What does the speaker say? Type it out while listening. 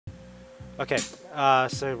Okay,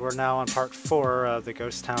 so we're now on part 4 of the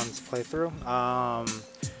Ghost Towns playthrough.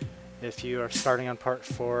 If you are starting on part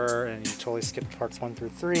 4 and you totally skipped parts 1 through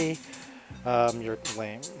 3, you're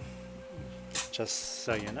lame. Just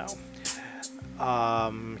so you know.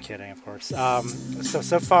 Kidding, of course.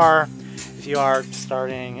 So far, if you are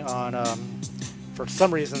starting on, for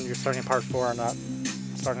some reason you're starting part 4 and not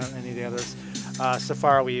starting on any of the others, so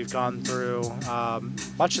far we've gone through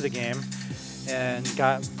much of the game and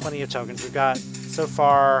got plenty of tokens. We've got, so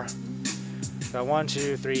far, got 1,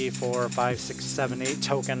 2, 3, 4, 5, 6, 7, 8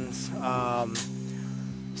 tokens.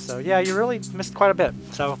 So yeah, you really missed quite a bit.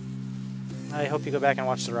 So I hope you go back and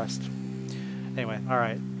watch the rest. Anyway,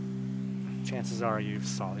 alright. Chances are you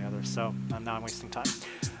saw the others, so now I'm wasting time.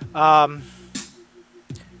 Have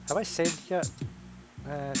I saved yet?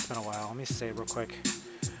 It's been a while. Let me save real quick.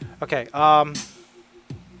 Okay,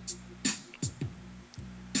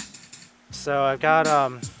 so I've got,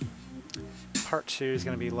 part 2 is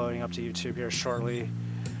going to be loading up to YouTube here shortly,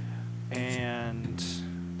 and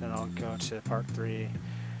then I'll go to part 3,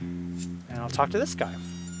 and I'll talk to this guy,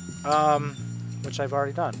 which I've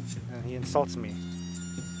already done, and he insults me.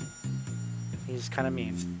 He's kind of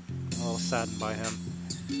mean. I'm a little saddened by him.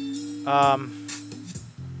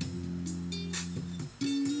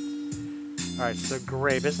 Alright, so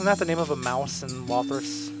Grape. Isn't that the name of a mouse in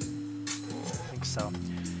Walthus? I think so.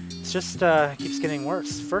 It's just keeps getting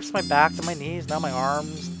worse. First my back, then my knees, now my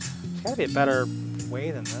arms. There's gotta be a better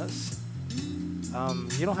way than this.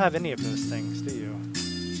 You don't have any of those things, do you?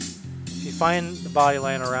 If you find the body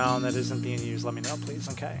laying around that isn't being used, let me know, please.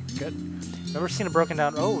 Okay, good. Remember seeing a broken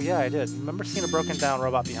down... Oh, yeah, I did. Remember seeing a broken down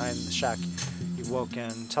robot behind the shack you woke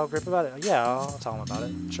in. Tell Grip about it? Yeah, I'll tell him about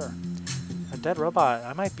it. Sure. A dead robot.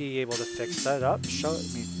 I might be able to fix that up. Show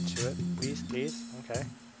me to it. Please, please. Okay.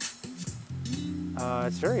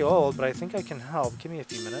 It's very old, but I think I can help. Give me a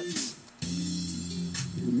few minutes.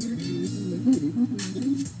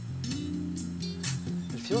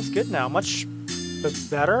 It feels good now. Much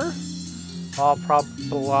better. All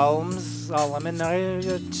problems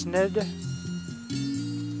eliminated.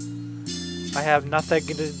 I have nothing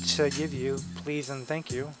to give you. Please and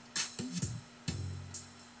thank you.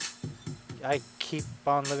 I keep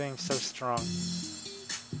on living so strong.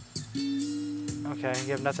 Okay,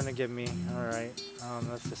 you have nothing to give me. Alright.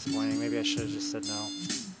 That's disappointing. Maybe I should have just said no.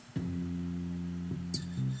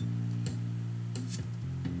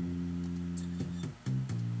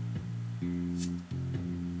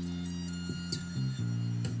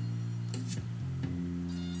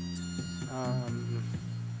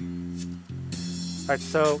 Alright,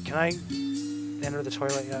 so can I enter the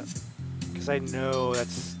toilet yet? Because I know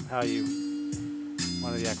that's how you...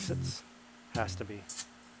 one of the exits. Has to be.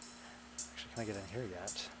 Actually, can I get in here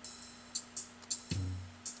yet?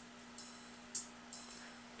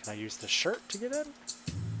 Can I use the shirt to get in?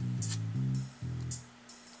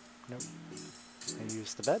 Nope. Can I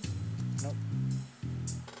use the bed? Nope.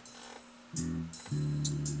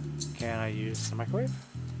 Can I use the microwave?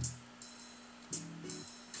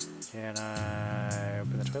 Can I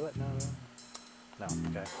open the toilet? No. No,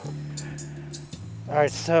 okay.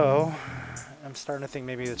 Alright, so I'm starting to think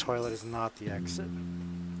maybe the toilet is not the exit.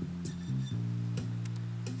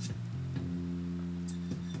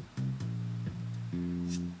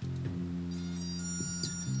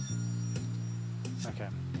 Okay.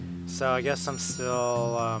 So I guess I'm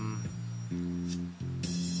still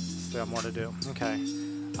have more to do. Okay.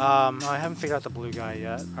 I haven't figured out the blue guy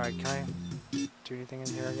yet. Alright, can I do anything in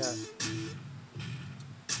here yet?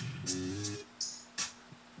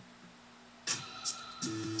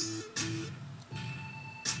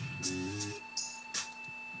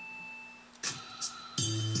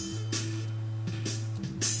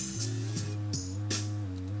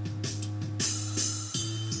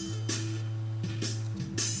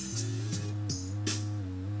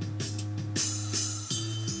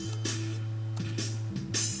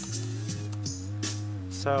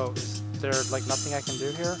 So, is there like nothing I can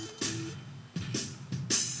do here?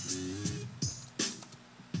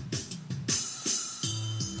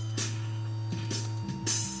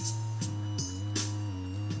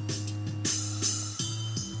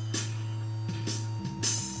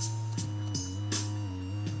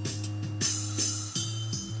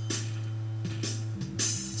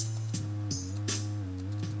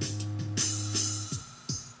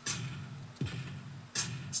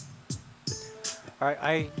 Alright,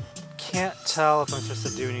 I can't tell if I'm supposed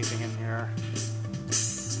to do anything in here.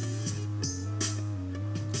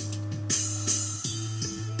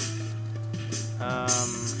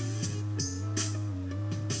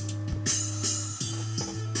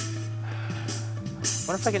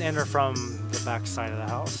 What if I can enter from the back side of the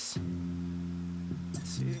house?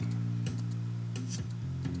 see.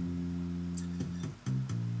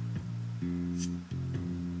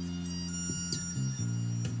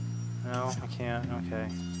 No, I can't. Okay.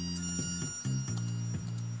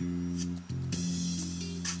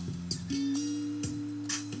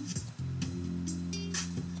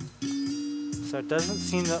 So it doesn't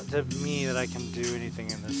seem to me that I can do anything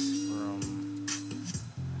in this room.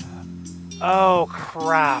 Oh,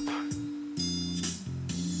 crap.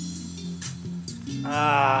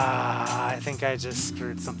 I think I just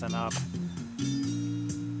screwed something up.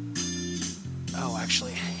 Oh,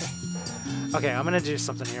 actually. Okay, I'm gonna do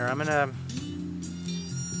something here. I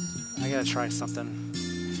gotta try something.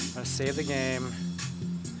 I'm gonna save the game.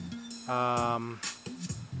 I'm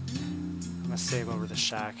gonna save over the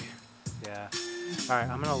shack. Yeah. Alright,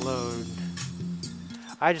 I'm gonna load.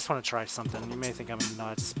 I just want to try something. You may think I'm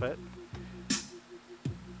nuts, but...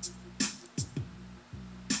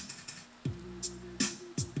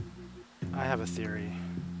 I have a theory.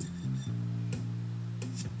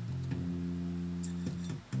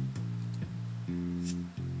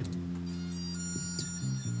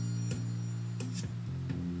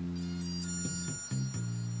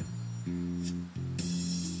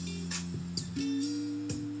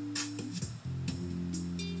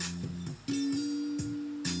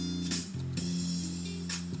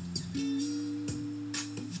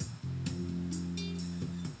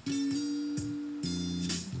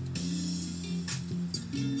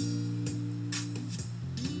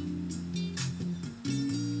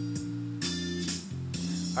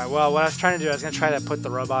 Alright, well, what I was trying to do, I was going to try to put the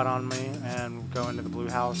robot on me and go into the blue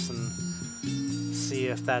house and see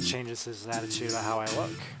if that changes his attitude about how I look.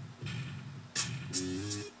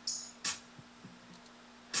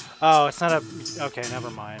 Oh, it's not a... Okay, never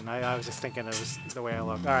mind. I was just thinking it was the way I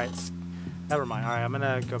look. Alright, never mind. Alright, I'm going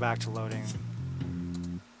to go back to loading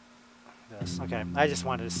this. Okay, I just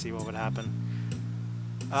wanted to see what would happen.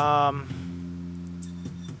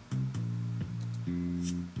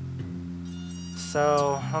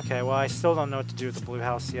 So, okay, well, I still don't know what to do with the blue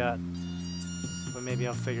house yet. But maybe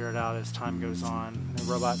I'll figure it out as time goes on. The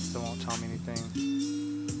robot still won't tell me anything.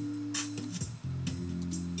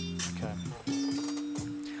 Okay.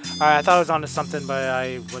 Alright, I thought I was onto something, but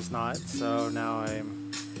I was not. So now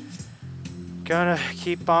I'm gonna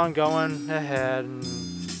keep on going ahead and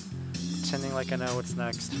pretending like I know what's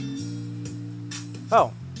next.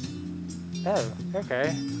 Oh. Oh,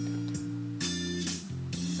 okay.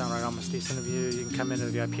 Sound right, almost decent of you. You can come into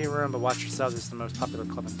the VIP room, but watch yourself. This is the most popular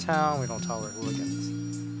club in town. We don't tolerate hooligans.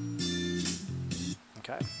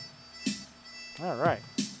 Okay. Alright.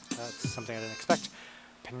 That's something I didn't expect.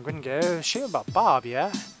 Penguin go. Shame about Bob,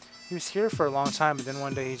 yeah? He was here for a long time, but then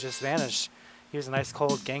one day he just vanished. He was a nice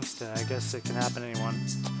cold gangsta. I guess it can happen to anyone.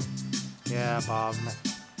 Yeah, Bob.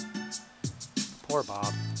 Poor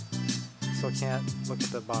Bob. Still can't look at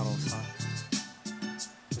the bottles, huh?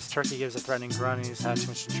 This turkey gives a threatening grunt and he's had too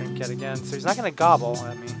much to drink yet again. So he's not going to gobble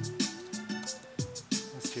at me.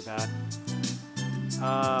 That's too bad.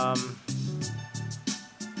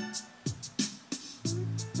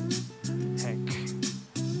 Hank.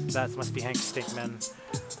 That must be Hank Stinkman,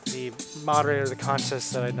 the moderator of the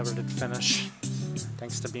contest that I never did finish,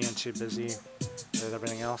 thanks to being too busy with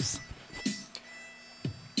everything else.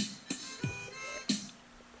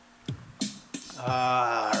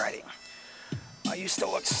 Alrighty. I used to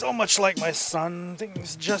look so much like my son.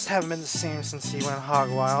 Things just haven't been the same since he went hog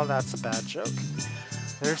wild. That's a bad joke.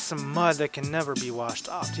 There's some mud that can never be washed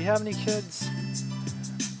off. Do you have any kids?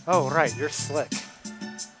 Oh, right. You're slick.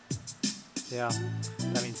 Yeah.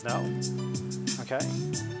 That means no. Okay.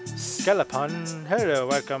 Skelepon. Hello,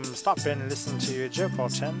 welcome. Stop in and listen to a joke or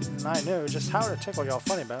 10. I know just how to tickle y'all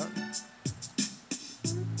funny bone.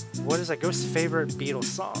 What is a ghost's favorite Beatles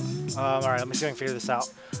song? Alright, let me see if I can figure this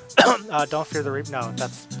out. Don't Fear the Reap. No,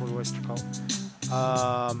 that's Blue Oyster Cult.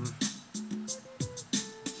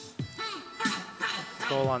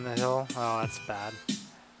 Goal on the Hill. Oh, that's bad.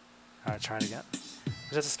 Alright, try it again.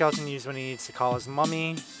 There's a skeleton used when he needs to call his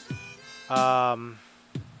mummy. A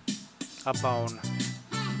bone.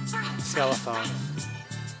 Skelephone.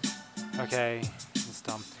 Okay, that's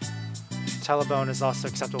dumb. Telebone is also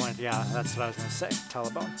acceptable. Yeah, that's what I was going to say.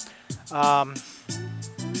 Telebone.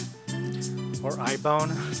 Or eyebone.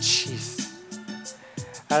 Jeez.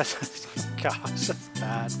 Gosh, that's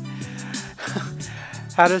bad.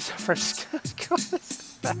 How does French... God,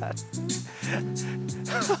 that's bad.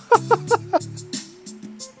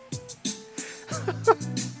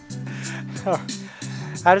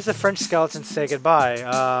 How does the French skeleton say goodbye?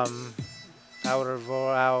 Au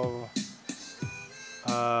revoir,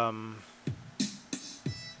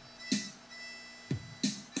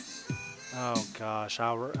 Oh gosh,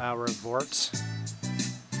 our Vort.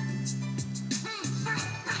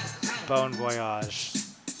 Bon Voyage.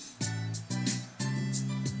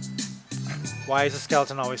 Why is the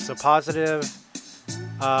skeleton always so positive?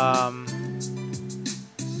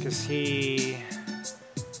 Because he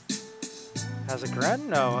has a grin?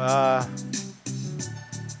 No, I'm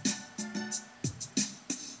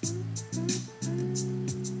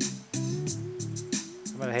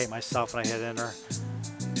gonna hate myself when I hit enter.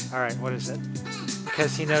 Alright, what is it?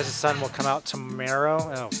 Because he knows the sun will come out tomorrow?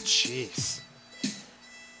 Oh, jeez.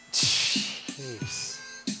 Jeez.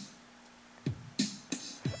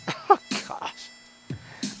 Oh, gosh.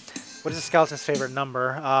 What is the skeleton's favorite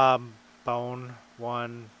number? Bone.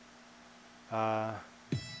 1.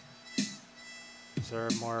 Is there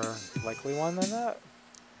a more likely one than that?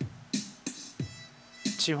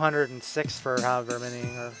 206 for however many,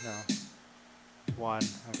 or no. 1,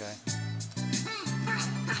 okay.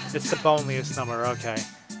 It's the boneliest number, okay.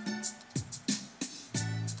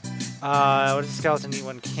 What does the skeleton eat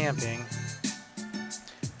when camping?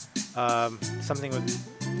 Something with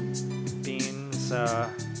beans, no,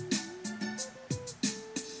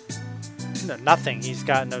 nothing. He's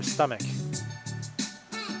got no stomach.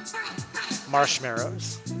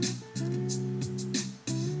 Marshmallows.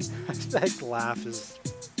 That laugh is...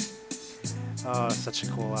 Oh, such a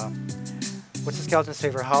cool laugh. What's the skeleton's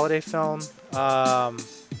favorite holiday film?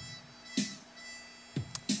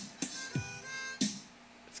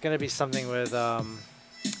 It's gonna be something with,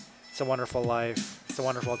 It's a Wonderful Life. It's a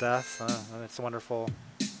Wonderful Death. It's a Wonderful...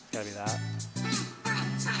 It's gotta be that.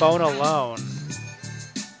 Bone Alone.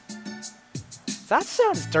 That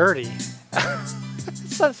sounds dirty.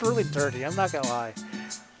 It sounds really dirty, I'm not gonna lie.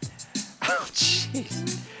 Oh,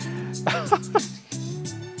 jeez.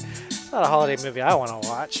 It's not a holiday movie I want to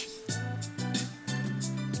watch.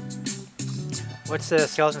 What's the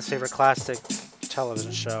skeleton's favorite classic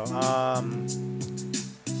television show?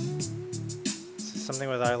 Something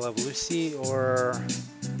with I Love Lucy or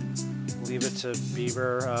Leave It to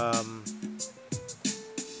Beaver. I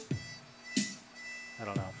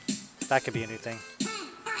don't know. That could be anything.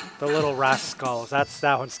 The Little Rascals.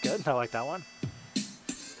 That one's good. I like that one.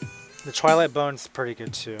 The Twilight Bone's pretty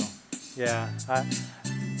good too. Yeah, I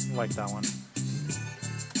like that one.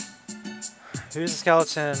 Who's the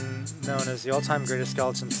skeleton known as the all-time greatest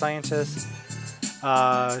skeleton scientist? It's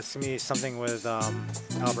gonna be something with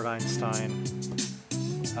Albert Einstein.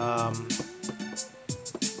 Not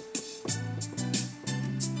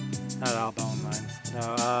Albert Einstein.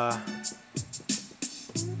 No.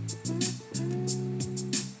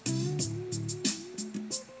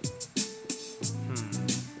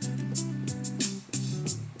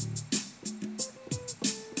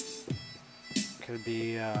 Could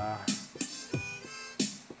be,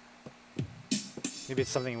 maybe it's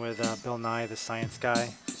something with Bill Nye, the science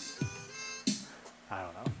guy. I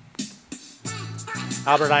don't know.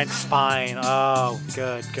 Albert Einstein. Oh,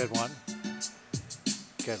 good one.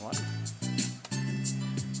 Good one.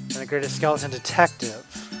 And the greatest skeleton detective.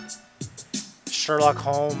 Sherlock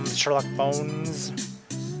Holmes, Sherlock Bones.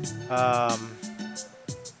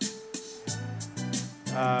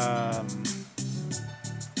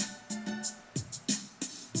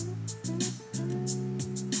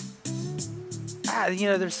 You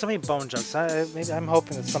know, there's so many bone jokes. Maybe I'm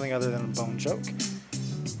hoping it's something other than a bone joke.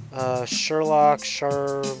 Sherlock, I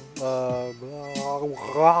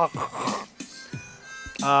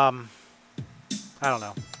don't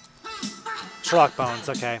know. Sherlock Bones.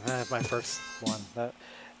 Okay, that's my first one. I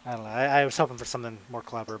don't know. I was hoping for something more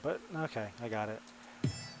clever, but okay, I got it.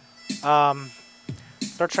 Star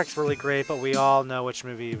Trek's really great, but we all know which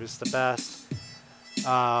movie was the best.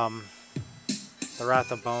 The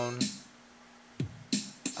Wrath of Bone.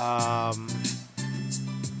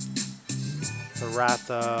 The Wrath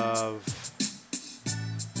of...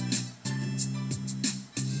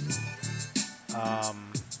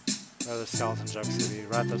 what are the skeleton jokes gonna be?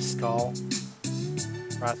 Wrath of Skull?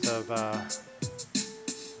 Wrath of, I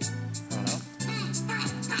don't know.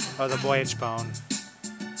 Oh, the Voyage Bone.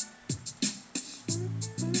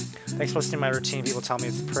 Thanks for listening to my routine. People tell me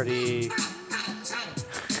it's pretty...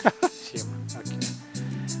 Humor. Okay.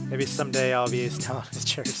 Maybe someday I'll be telling his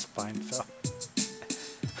Jerry Spine-Phil.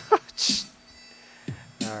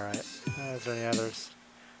 Alright. Is there any others?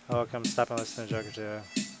 Oh, come stop and listen to a joke or two.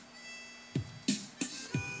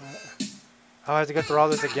 Oh, I have to go through all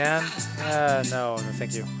this again? No,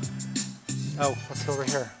 thank you. Oh, let's go over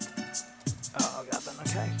here. Oh, got them,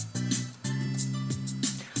 okay.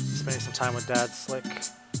 Spending some time with Dad Slick.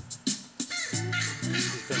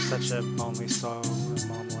 He's been such a lonely soul and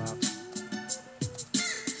mom left.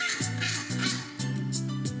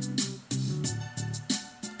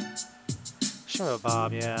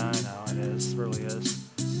 Bob, yeah, I know, it is. It really is.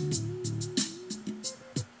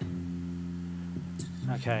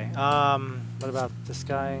 Okay, what about this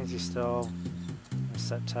guy? Is he still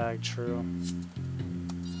set tag true?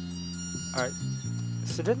 Alright,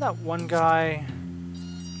 so didn't that one guy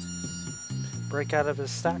break out of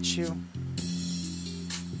his statue?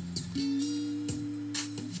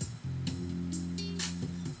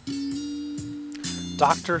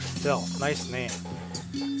 Dr. Filth, nice name.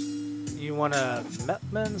 You want to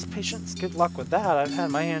men's patients? Good luck with that. I've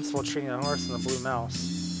had my hands full treating a horse and the blue mouse.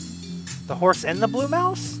 The horse and the blue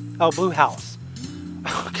mouse? Oh, blue house.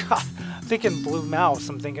 Oh god, I'm thinking blue mouse.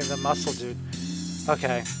 I'm thinking the muscle dude.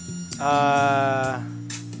 Okay.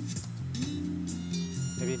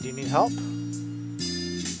 Maybe do you need help?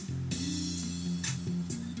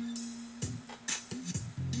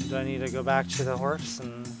 Do I need to go back to the horse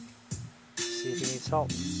and see if he needs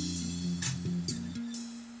help?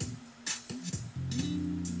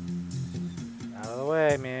 Out of the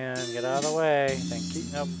way, man. Get out of the way. Thank you.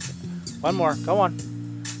 Nope. One more. Go on.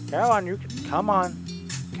 Go on. You can. Come on.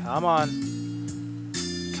 Come on.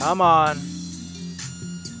 Come on.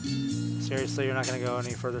 Seriously, you're not going to go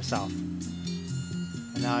any further south.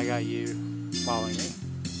 And now I got you following me.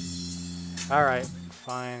 Alright.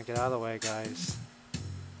 Fine. Get out of the way, guys.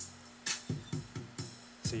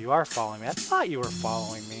 So you are following me. I thought you were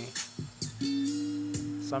following me.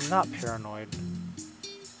 So I'm not paranoid.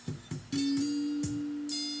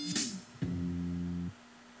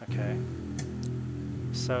 Okay.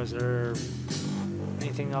 So is there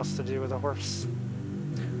anything else to do with the horse?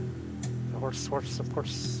 The horse, of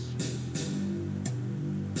course.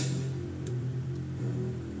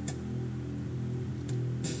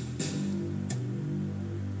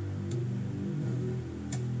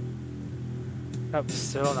 Nope,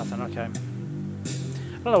 still nothing, okay. I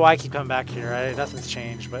don't know why I keep coming back here, nothing's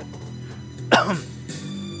changed, but...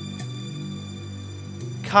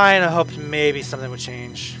 Kinda hoped maybe something would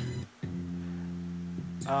change.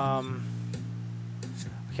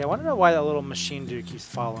 Okay, I want to know why that little machine dude keeps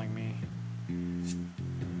following me.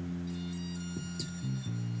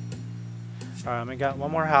 Alright, we got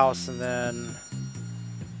one more house, and then...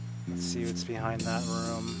 Let's see what's behind that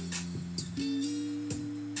room.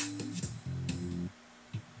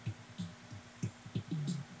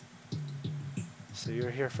 So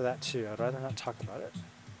you're here for that too. I'd rather not talk about it.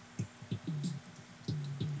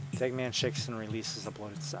 The Eggman shakes and releases a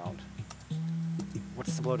bloated sound.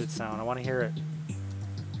 What's the bloated sound? I want to hear it.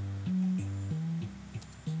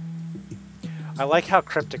 I like how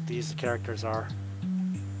cryptic these characters are.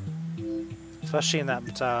 Especially in that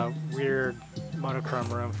weird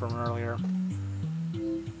monochrome room from earlier.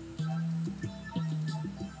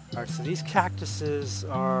 Alright, so these cactuses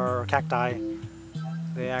are cacti.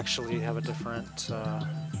 They actually have a different... Alright,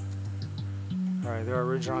 there are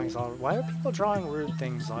rude drawings all... Why are people drawing rude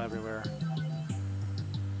things all everywhere?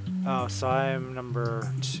 Oh, so I'm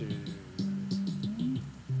number 2.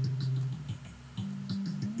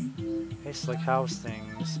 Hey, Slick House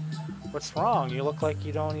things. What's wrong? You look like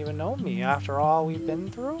you don't even know me after all we've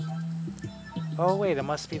been through? Oh wait, it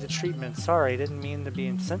must be the treatment. Sorry, didn't mean to be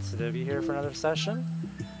insensitive. You here for another session?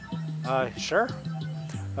 Sure.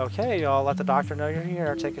 Okay, I'll let the doctor know you're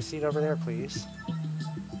here. Take a seat over there, please.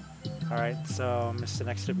 Alright, so Mr.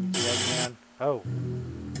 Next to the Eggman. Oh.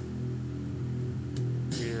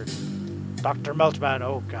 Weird. Dr. Meltman,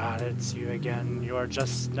 oh god, it's you again. You are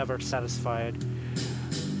just never satisfied.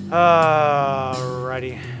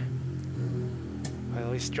 Alrighty. Well,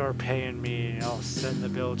 at least you're paying me. I'll send the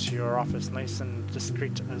bill to your office nice and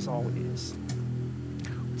discreet as always.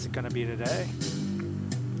 What's it gonna be today?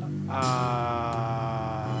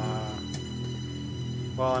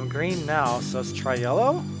 Well, I'm green now, so let's try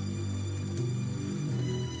yellow.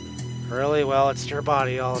 Really? Well, it's your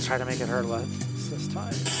body. I'll try to make it hurt less this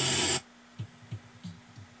time.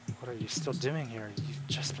 What are you still doing here? You've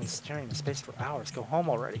just been staring into space for hours. Go home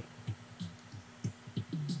already.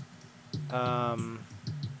 There's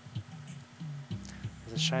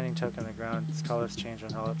a shining token on the ground. Its colors change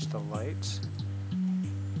when held up to the light.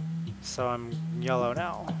 So I'm yellow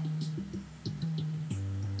now.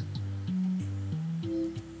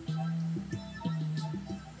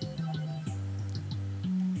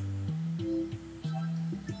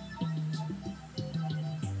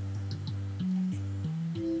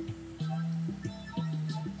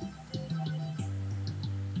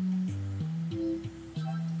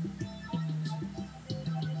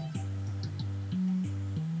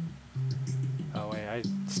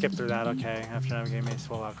 Skip through that, okay. After navigating a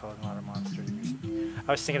swell out causing a lot of monsters.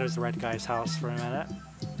 I was thinking it was the red guy's house for a minute.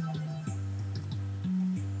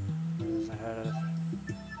 What is ahead of...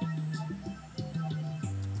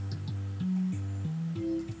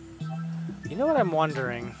 You know what I'm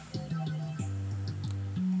wondering?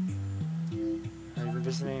 I've been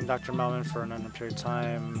visiting Dr. Melman for an unknown period of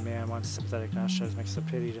time. Man wants sympathetic now shows makes a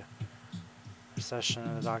pity to recession,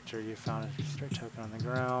 and the doctor you found a straight token on the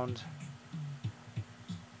ground.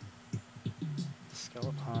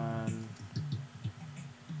 Skeleton.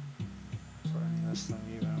 For any listening,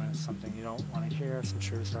 even when it's something you don't want to hear, some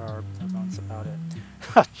truths are bones about it.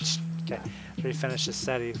 Okay. After he finished his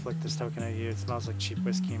set, he flicked this token at you. It smells like cheap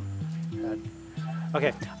whiskey.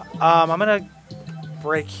 Okay. I'm gonna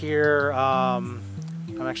break here. I'm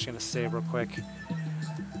actually gonna save real quick.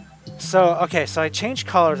 So, okay, so I changed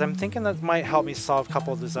colors. I'm thinking that might help me solve a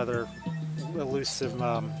couple of these other elusive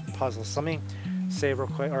puzzles. So let me save real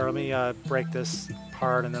quick, or let me break this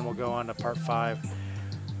part, and then we'll go on to part 5.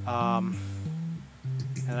 And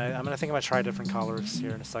I'm going to try different colors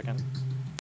here in a second.